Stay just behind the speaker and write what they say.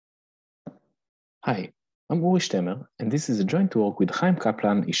Hi, I'm Uri Stemmer, and this is a joint work with Haim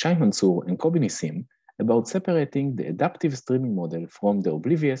Kaplan, Yishay Mansour, and Kobbi Nissim about separating the adaptive streaming model from the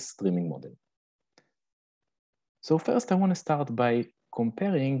Oblivious streaming model. So first, I want to start by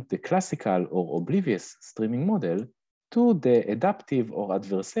comparing the classical or Oblivious streaming model to the adaptive or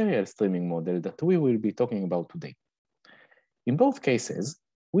adversarial streaming model that we will be talking about today. In both cases,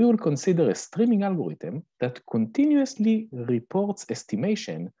 we will consider a streaming algorithm that continuously reports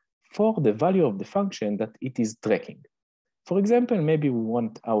estimation for the value of the function that it is tracking. For example, maybe we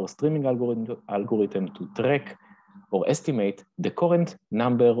want our streaming algorithm to track or estimate the current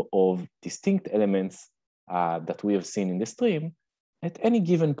number of distinct elements that we have seen in the stream at any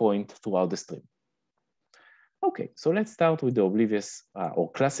given point throughout the stream. Okay, so let's start with the Oblivious or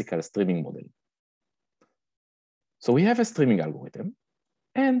classical streaming model. So we have a streaming algorithm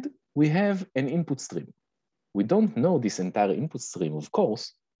and we have an input stream. We don't know this entire input stream, of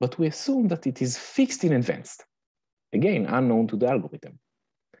course, but we assume that it is fixed in advance, again, unknown to the algorithm.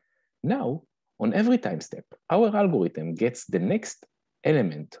 Now, on every time step, our algorithm gets the next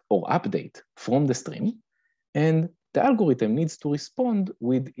element or update from the stream, and the algorithm needs to respond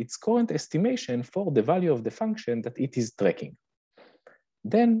with its current estimation for the value of the function that it is tracking.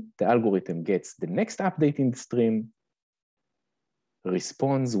 Then the algorithm gets the next update in the stream,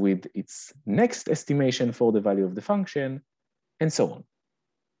 responds with its next estimation for the value of the function, and so on.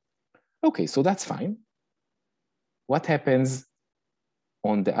 Okay, so that's fine. What happens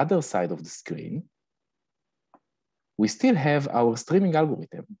on the other side of the screen? We still have our streaming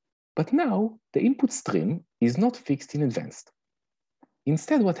algorithm, but now the input stream is not fixed in advance.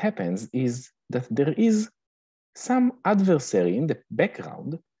 Instead, what happens is that there is some adversary in the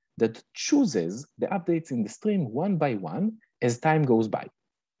background that chooses the updates in the stream one by one as time goes by.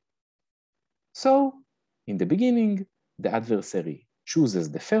 So in the beginning, the adversary chooses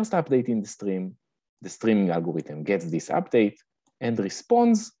the first update in the streaming algorithm gets this update and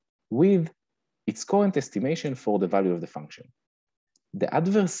responds with its current estimation for the value of the function. The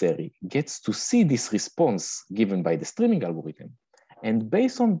adversary gets to see this response given by the streaming algorithm, and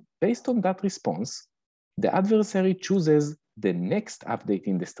based on that response, the adversary chooses the next update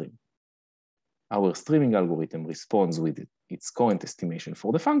in the stream. Our streaming algorithm responds with its current estimation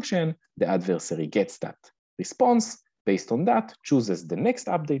for the function, the adversary gets that response, based on that, chooses the next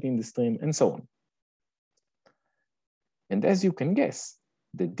update in the stream, and so on. And as you can guess,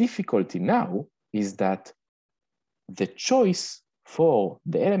 the difficulty now is that the choice for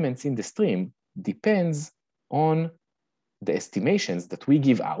the elements in the stream depends on the estimations that we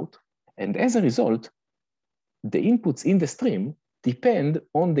give out. And as a result, the inputs in the stream depend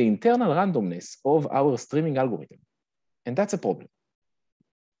on the internal randomness of our streaming algorithm. And that's a problem.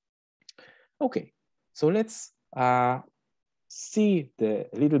 Okay, so let's see a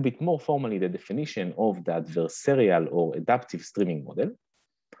little bit more formally the definition of the adversarial or adaptive streaming model.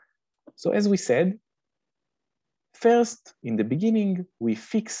 So as we said, first, in the beginning, we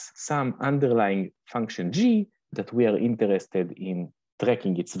fix some underlying function g that we are interested in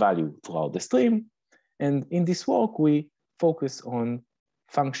tracking its value throughout the stream. And in this work, we focus on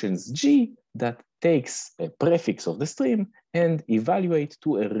functions g that takes a prefix of the stream and evaluate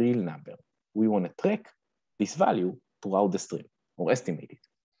to a real number. We want to track this value throughout the stream or estimate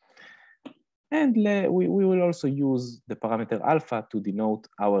it. And we will also use the parameter alpha to denote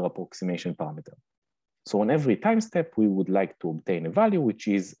our approximation parameter. So on every time step, we would like to obtain a value which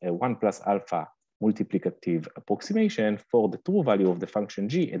is a 1 plus alpha multiplicative approximation for the true value of the function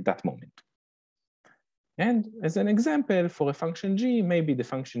g at that moment. And as an example, for a function g, maybe the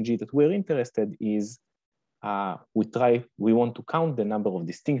function g that we're interested is, we want to count the number of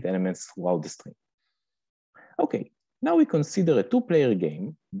distinct elements throughout the stream. Okay, now we consider a two-player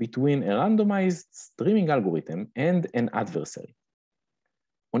game between a randomized streaming algorithm and an adversary.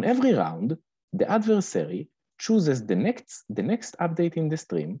 On every round, the adversary chooses the next update in the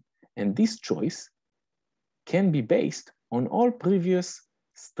stream, and this choice can be based on all previous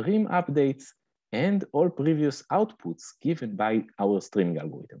stream updates and all previous outputs given by our streaming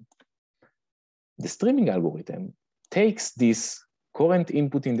algorithm. The streaming algorithm takes this current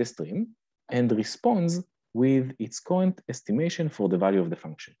input in the stream and responds with its current estimation for the value of the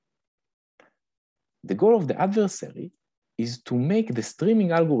function. The goal of the adversary is to make the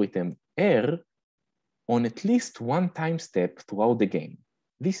streaming algorithm err on at least one time step throughout the game.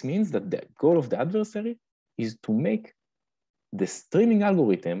 This means that the goal of the adversary is to make the streaming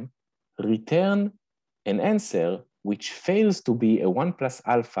algorithm return an answer which fails to be a 1 plus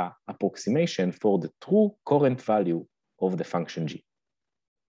alpha approximation for the true current value of the function g.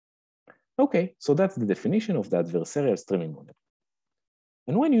 Okay, so that's the definition of the adversarial streaming model.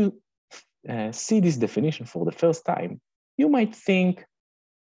 And when you see this definition for the first time, you might think,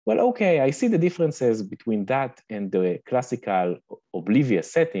 well, okay, I see the differences between that and the classical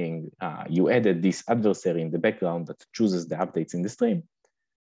Oblivious setting. You added this adversary in the background that chooses the updates in the stream.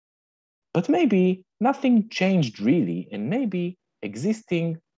 But maybe nothing changed really, and maybe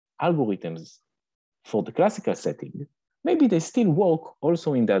existing algorithms for the classical setting, maybe they still work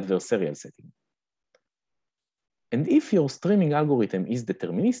also in the adversarial setting. And if your streaming algorithm is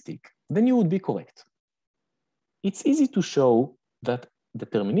deterministic, then you would be correct. It's easy to show that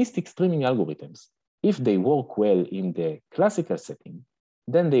deterministic streaming algorithms, if they work well in the classical setting,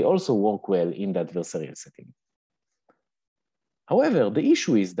 then they also work well in the adversarial setting. However, the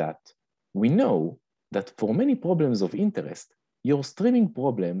issue is that we know that for many problems of interest, your streaming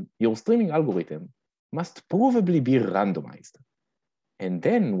algorithm must probably be randomized. And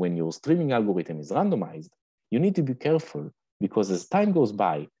then when your streaming algorithm is randomized, you need to be careful because as time goes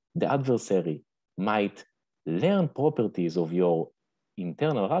by, the adversary might learn properties of your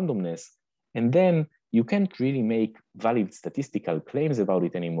internal randomness, and then you can't really make valid statistical claims about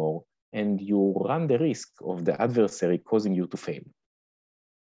it anymore, and you run the risk of the adversary causing you to fail.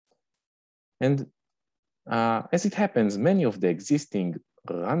 And as it happens, many of the existing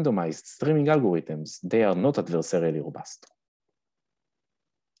randomized streaming algorithms, they are not adversarially robust.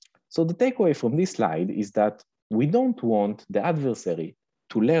 So the takeaway from this slide is that we don't want the adversary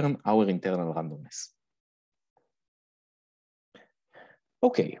to learn our internal randomness.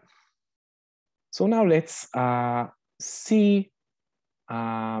 Okay, so now let's see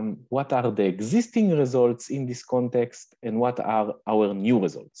what are the existing results in this context and what are our new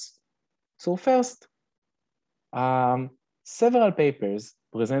results. So first, several papers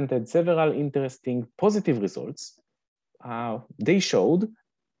presented several interesting positive results.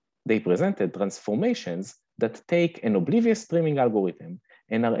 They presented transformations that take an oblivious streaming algorithm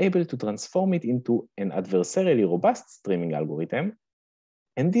and are able to transform it into an adversarially robust streaming algorithm.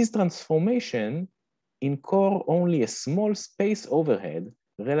 And this transformation incur only a small space overhead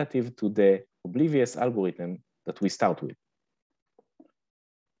relative to the oblivious algorithm that we start with.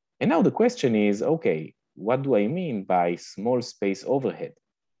 And now the question is, okay, what do I mean by small space overhead?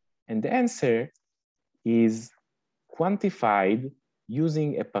 And the answer is quantified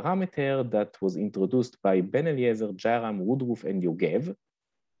using a parameter that was introduced by Ben Eliezer, Jairam, Woodruff, and Yogev.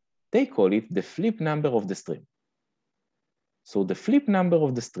 They call it the flip number of the stream. So the flip number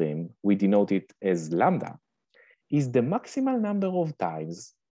of the stream, we denote it as lambda, is the maximal number of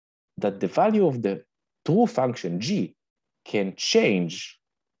times that the value of the true function g can change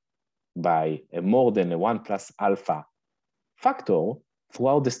by a more than a 1 plus alpha factor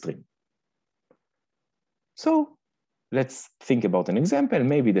throughout the stream. So let's think about an example.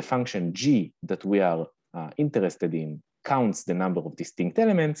 Maybe the function g that we are interested in counts the number of distinct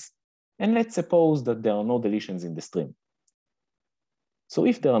elements, and let's suppose that there are no deletions in the stream. So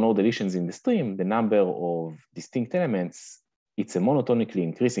if there are no deletions in the stream, the number of distinct elements, it's a monotonically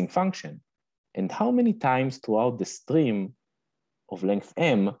increasing function. And how many times throughout the stream of length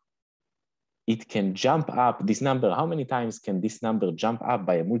m, it can jump up, this number, how many times can this number jump up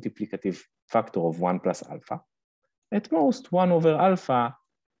by a multiplicative factor of 1 plus alpha? At most 1 over alpha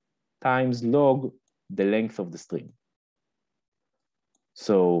times log the length of the stream.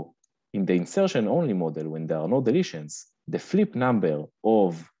 So in the insertion-only model, when there are no deletions, the flip number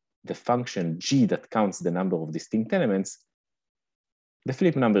of the function g that counts the number of distinct elements, the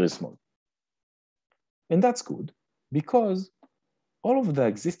flip number is small. And that's good because all of the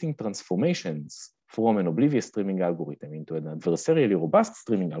existing transformations from an oblivious streaming algorithm into an adversarially robust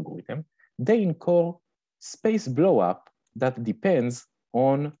streaming algorithm, they incur space blowup that depends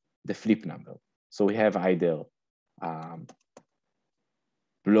on the flip number. So we have either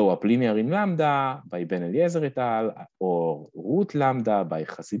blow up linear in lambda by Ben Eliezer et al, or root lambda by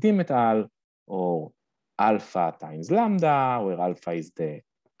Hasidim et al, or alpha times lambda, where alpha is the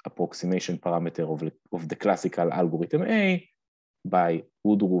approximation parameter of the classical algorithm A by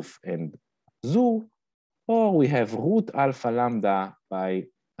Woodruff and Zur, or we have root alpha lambda by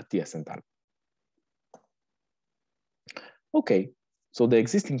Attias et al. Okay, so the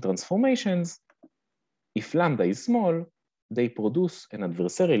existing transformations, if lambda is small, they produce an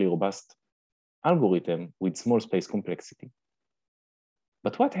adversarially robust algorithm with small space complexity.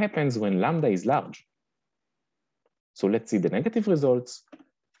 But what happens when lambda is large? So let's see the negative results.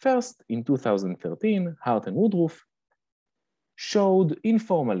 First, in 2013, Hart and Woodruff showed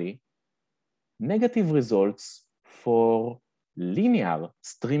informally negative results for linear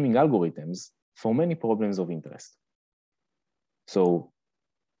streaming algorithms for many problems of interest. So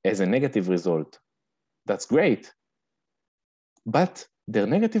as a negative result, that's great. But their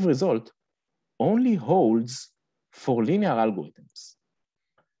negative result only holds for linear algorithms.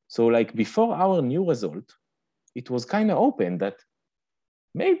 So like before our new result, it was kind of open that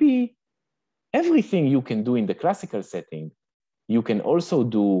maybe everything you can do in the classical setting, you can also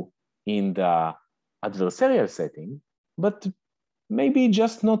do in the adversarial setting, but maybe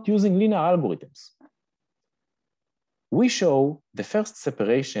just not using linear algorithms. We show the first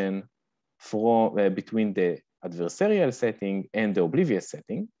separation between the adversarial setting and the oblivious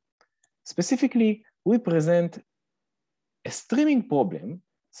setting. Specifically, we present a streaming problem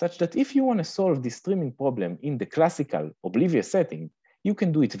such that if you want to solve this streaming problem in the classical oblivious setting, you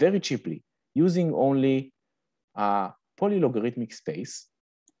can do it very cheaply using only a polylogarithmic space.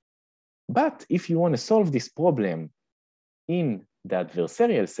 But if you want to solve this problem in the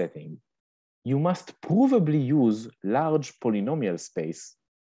adversarial setting, you must provably use large polynomial space,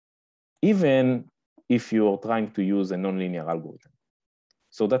 even if you're trying to use a nonlinear algorithm.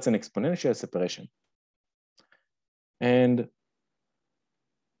 So that's an exponential separation. And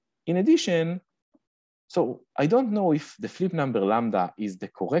in addition, so I don't know if the flip number lambda is the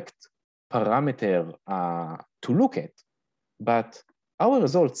correct parameter to look at, but our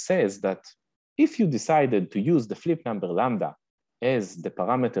result says that if you decided to use the flip number lambda as the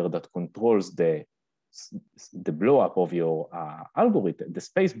parameter that controls the blow-up of your algorithm, the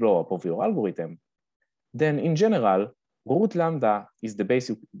space blow-up of your algorithm, then in general, root lambda is the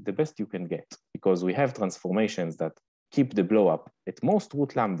best you can get, because we have transformations that keep the blow-up at most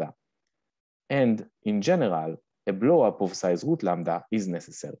root lambda. And in general, a blow-up of size root lambda is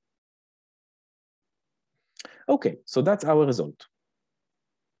necessary. Okay, so that's our result.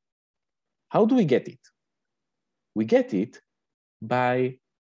 How do we get it? We get it by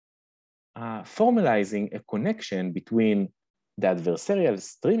formalizing a connection between the adversarial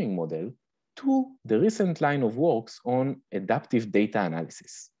streaming model to the recent line of works on adaptive data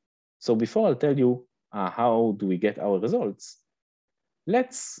analysis. So before I'll tell you how do we get our results,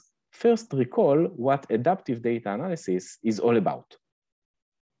 let's first recall what adaptive data analysis is all about.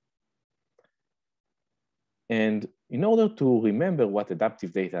 And in order to remember what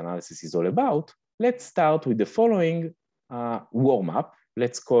adaptive data analysis is all about, let's start with the following warm-up.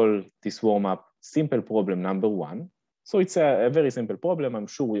 Let's call this warm-up simple problem number 1. So it's a very simple problem. I'm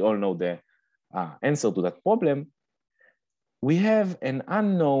sure we all know the answer to that problem. We have an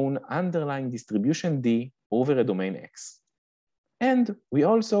unknown underlying distribution D over a domain X. And we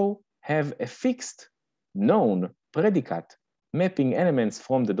also have a fixed known predicate mapping elements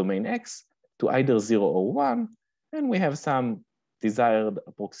from the domain X to either 0 or 1, and we have some desired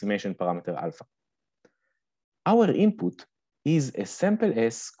approximation parameter alpha. Our input is a sample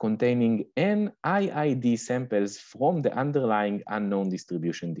S containing n IID samples from the underlying unknown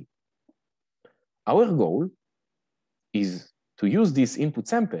distribution D. Our goal is to use this input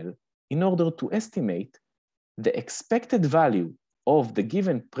sample in order to estimate the expected value of the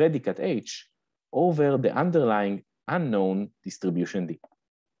given predicate H over the underlying unknown distribution D.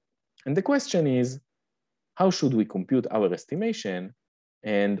 And the question is, how should we compute our estimation?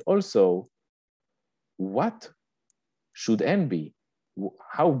 And also, what should n be?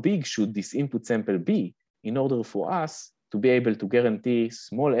 How big should this input sample be in order for us to be able to guarantee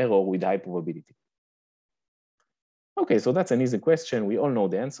small error with high probability? Okay, so that's an easy question. We all know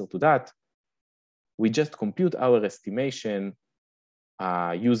the answer to that. We just compute our estimation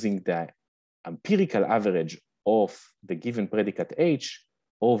using the empirical average of the given predicate H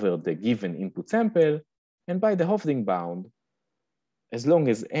over the given input sample. And by the Hofding bound, as long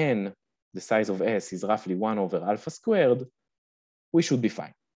as n, the size of S, is roughly 1 over alpha squared, we should be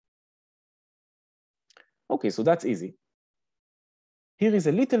fine. Okay, so that's easy. Here is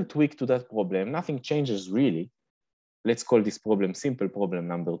a little tweak to that problem. Nothing changes really. Let's call this problem simple problem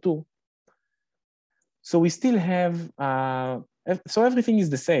number 2. So we still have, so everything is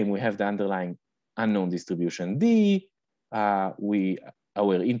the same. We have the underlying unknown distribution D.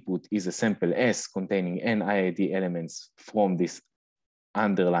 Our input is a sample S containing n IID elements from this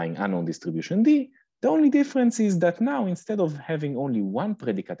underlying unknown distribution D. The only difference is that now, instead of having only one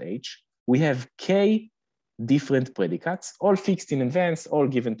predicate H, we have K different predicates, all fixed in advance, all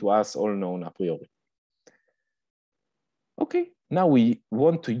given to us, all known a priori. Okay, now we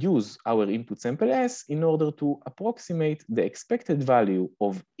want to use our input sample S in order to approximate the expected value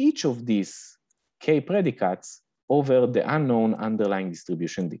of each of these K predicates over the unknown underlying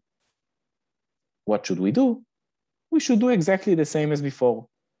distribution D. What should we do? We should do exactly the same as before.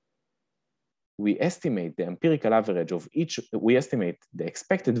 We estimate the empirical average of we estimate the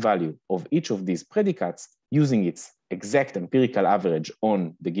expected value of each of these predicates using its exact empirical average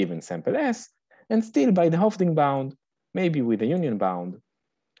on the given sample S, and still by the Hofding bound, maybe with a union bound,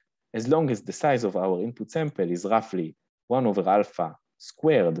 as long as the size of our input sample is roughly 1 over alpha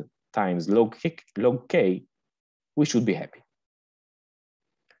squared times log k, we should be happy.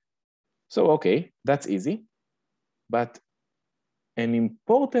 So, okay, that's easy. But an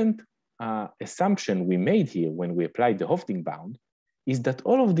important assumption we made here when we applied the Hofding bound is that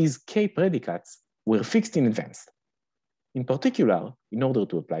all of these k predicates were fixed in advance. In particular, in order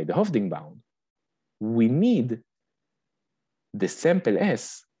to apply the Hofding bound, we need the sample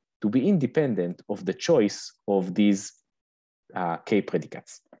S to be independent of the choice of these k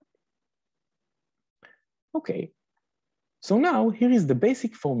predicates. Okay, so now here is the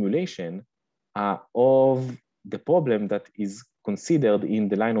basic formulation of the problem that is considered in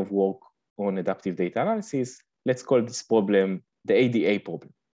the line of work on adaptive data analysis. Let's call this problem the ADA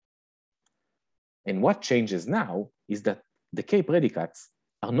problem. And what changes now is that the k predicates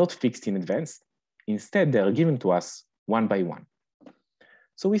are not fixed in advance. Instead, they are given to us one by one.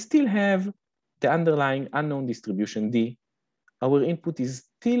 So we still have the underlying unknown distribution D. Our input is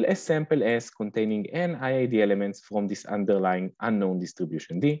still a sample S containing n IID elements from this underlying unknown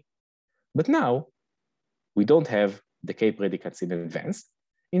distribution D. But now, we don't have the k predicates in advance.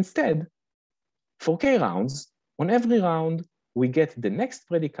 Instead, for k rounds, on every round, we get the next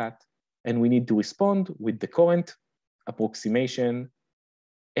predicate, and we need to respond with the current approximation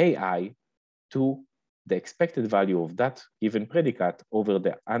AI to the expected value of that given predicate over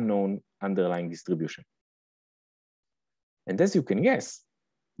the unknown underlying distribution. And as you can guess,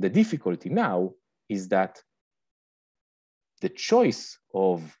 the difficulty now is that the choice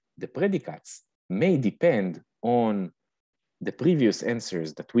of the predicates may depend on the previous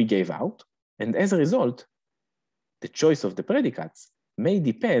answers that we gave out. And as a result, the choice of the predicates may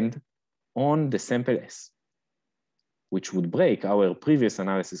depend on the sample S, which would break our previous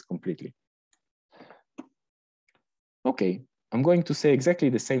analysis completely. Okay, I'm going to say exactly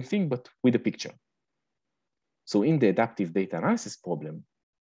the same thing, but with a picture. So in the adaptive data analysis problem,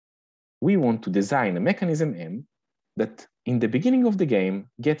 we want to design a mechanism M that in the beginning of the game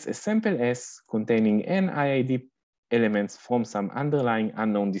gets a sample S containing n IID elements from some underlying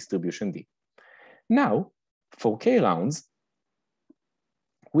unknown distribution D. Now, for k rounds,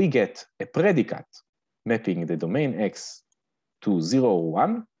 we get a predicate mapping the domain X to 0 or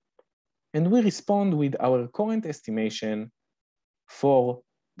 1, and we respond with our current estimation for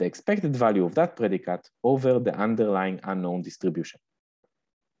the expected value of that predicate over the underlying unknown distribution.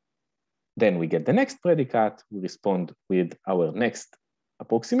 Then we get the next predicate, we respond with our next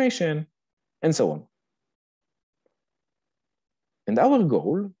approximation, and so on. And our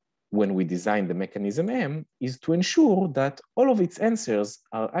goal, when we design the mechanism M, is to ensure that all of its answers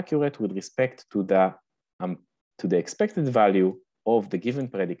are accurate with respect to the expected value of the given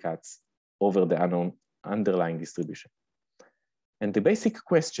predicates over the unknown underlying distribution. And the basic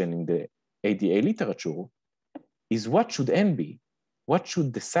question in the ADA literature is, what should N be? What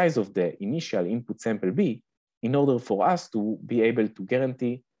should the size of the initial input sample be in order for us to be able to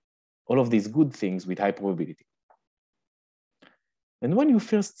guarantee all of these good things with high probability? And when you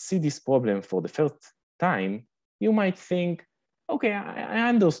first see this problem for the first time, you might think, okay, I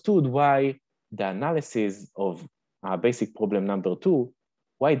understood why the analysis of basic problem number 2,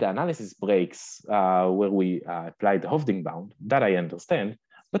 why the analysis breaks where we apply the Hofding bound, that I understand,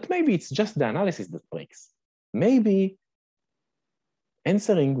 but maybe it's just the analysis that breaks. Maybe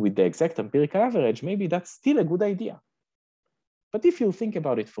answering with the exact empirical average, maybe that's still a good idea. But if you think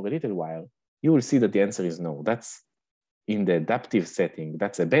about it for a little while, you will see that the answer is no. That's in the adaptive setting,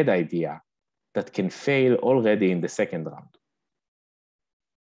 that's a bad idea that can fail already in the second round.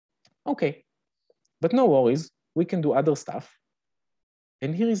 Okay, but no worries, we can do other stuff.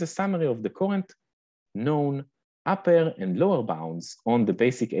 And here is a summary of the current known upper and lower bounds on the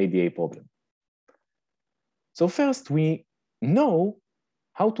basic ADA problem. So first, we know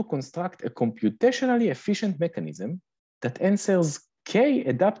how to construct a computationally efficient mechanism that answers k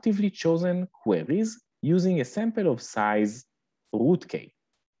adaptively chosen queries using a sample of size root k.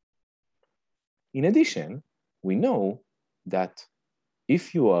 In addition, we know that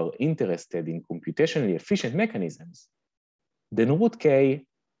if you are interested in computationally efficient mechanisms, then root k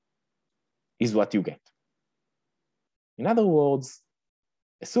is what you get. In other words,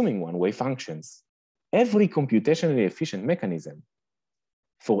 assuming one-way functions, every computationally efficient mechanism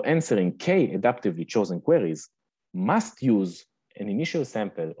for answering k adaptively chosen queries must use an initial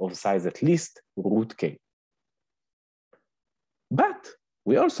sample of size at least root k. But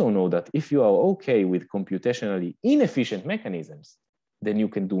we also know that if you are okay with computationally inefficient mechanisms, then you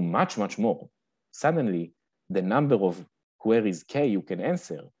can do much, much more. Suddenly, the number of queries k you can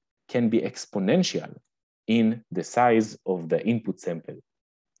answer can be exponential in the size of the input sample.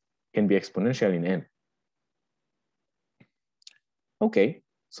 can be exponential in n. Okay,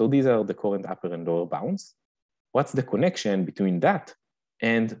 so these are the current upper and lower bounds. What's the connection between that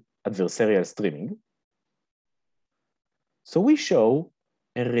and adversarial streaming? So we show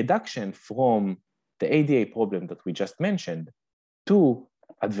a reduction from the ADA problem that we just mentioned to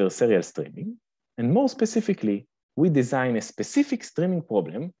adversarial streaming. And more specifically, we design a specific streaming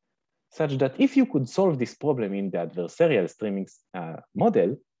problem such that if you could solve this problem in the adversarial streaming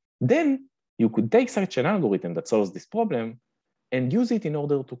model, then you could take such an algorithm that solves this problem and use it in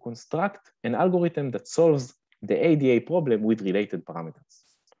order to construct an algorithm that solves the ADA problem with related parameters.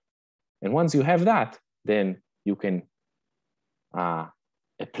 And once you have that, then you can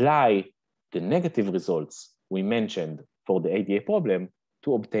apply the negative results we mentioned for the ADA problem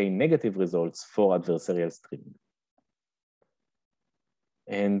to obtain negative results for adversarial streaming.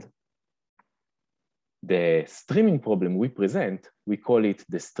 And the streaming problem we present, we call it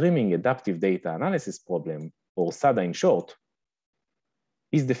the streaming adaptive data analysis problem, or SADA in short,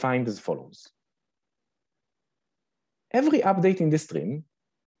 is defined as follows. Every update in the stream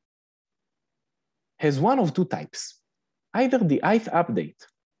has one of two types. Either the ith update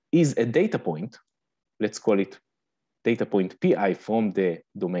is a data point, let's call it data point pi from the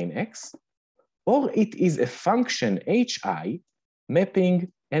domain X, or it is a function hi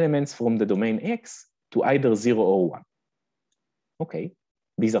mapping elements from the domain X to either 0 or 1. Okay,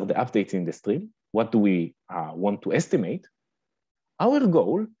 these are the updates in the stream. What do we want to estimate? Our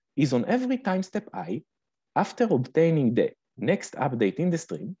goal is on every time step I, after obtaining the next update in the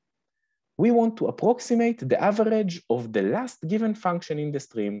stream, we want to approximate the average of the last given function in the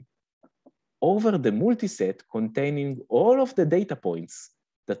stream over the multiset containing all of the data points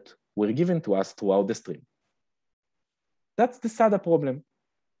that were given to us throughout the stream. That's the SADA problem.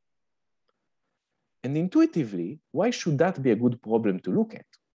 And intuitively, why should that be a good problem to look at?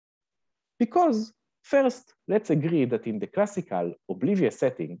 Because first, let's agree that in the classical Oblivious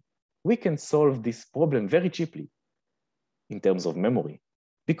setting, we can solve this problem very cheaply in terms of memory,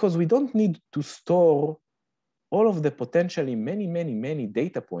 because we don't need to store all of the potentially many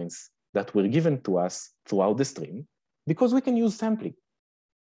data points that were given to us throughout the stream, because we can use sampling.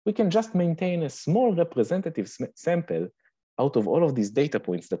 We can just maintain a small representative sample out of all of these data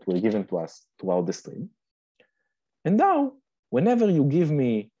points that were given to us throughout the stream. And now, whenever you give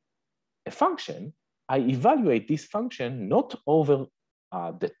me a function, I evaluate this function not over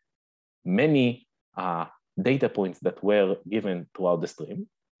the many data points that were given throughout the stream.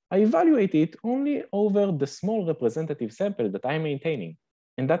 I evaluate it only over the small representative sample that I'm maintaining,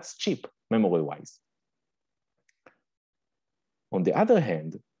 and that's cheap memory-wise. On the other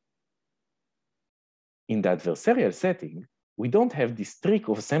hand, in the adversarial setting, we don't have this trick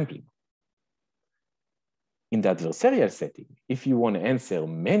of sampling. In the adversarial setting, if you want to answer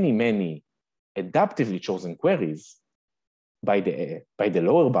many adaptively chosen queries by the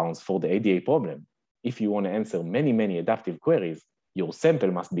lower bounds for the ADA problem, if you want to answer many adaptive queries, your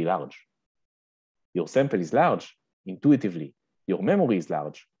sample must be large. Your sample is large, intuitively. Your memory is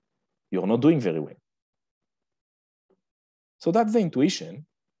large. You're not doing very well. So that's the intuition.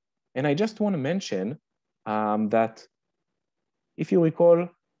 And I just want to mention that if you recall,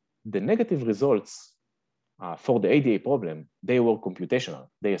 the negative results for the ADA problem, they were computational.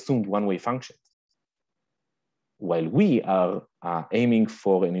 They assumed one-way functions. While we are aiming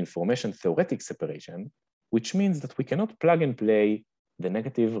for an information theoretic separation, which means that we cannot plug and play the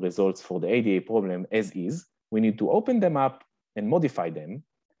negative results for the ADA problem as is. We need to open them up and modify them.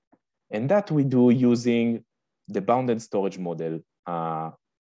 And that we do using the bounded storage model,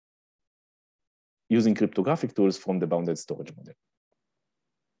 using cryptographic tools from the bounded storage model.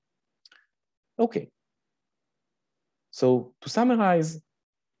 Okay. So to summarize,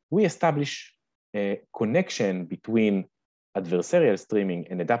 we establish a connection between adversarial streaming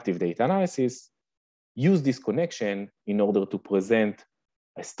and adaptive data analysis, use this connection in order to present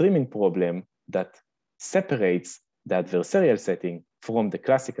a streaming problem that separates the adversarial setting from the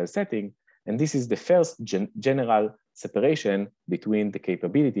classical setting. And this is the first general separation between the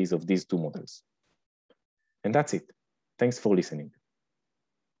capabilities of these two models. And that's it. Thanks for listening.